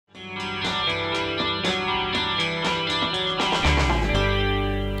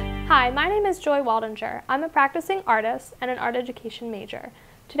Hi, my name is Joy Waldinger. I'm a practicing artist and an art education major.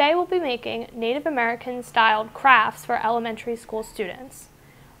 Today we'll be making Native American styled crafts for elementary school students.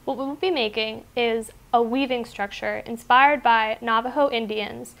 What we will be making is a weaving structure inspired by Navajo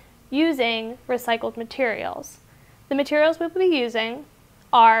Indians using recycled materials. The materials we'll be using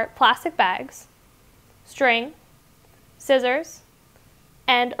are plastic bags, string, scissors,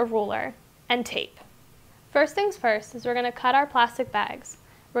 and a ruler, and tape. First things first is we're going to cut our plastic bags.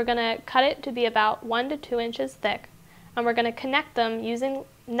 We're going to cut it to be about 1 to 2 inches thick, and we're going to connect them using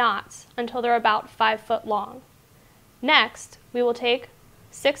knots until they're about 5 foot long. Next, we will take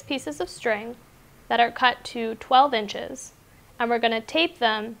 6 pieces of string that are cut to 12 inches, and we're going to tape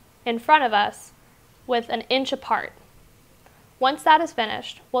them in front of us with 1 inch apart. Once that is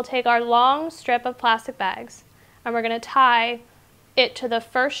finished, we'll take our long strip of plastic bags, and we're going to tie it to the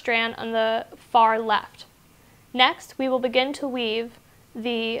first strand on the far left. Next, we will begin to weave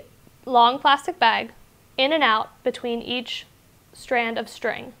the long plastic bag in and out between each strand of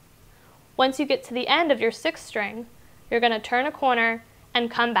string. Once you get to the end of your 6th string, you're going to turn a corner and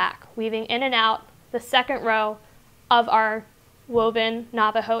come back, weaving in and out the second row of our woven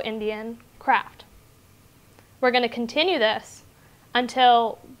Navajo Indian craft. We're going to continue this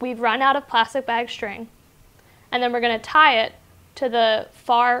until we've run out of plastic bag string, and then we're going to tie it to the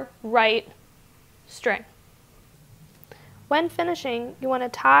far right string. When finishing, you want to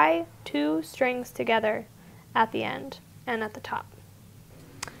tie 2 strings together at the end and at the top.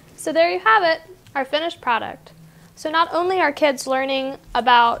 So there you have it, our finished product. So not only are kids learning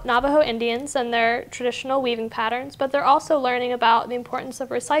about Navajo Indians and their traditional weaving patterns, but they're also learning about the importance of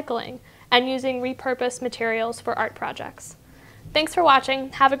recycling and using repurposed materials for art projects. Thanks for watching.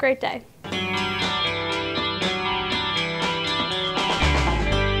 Have a great day.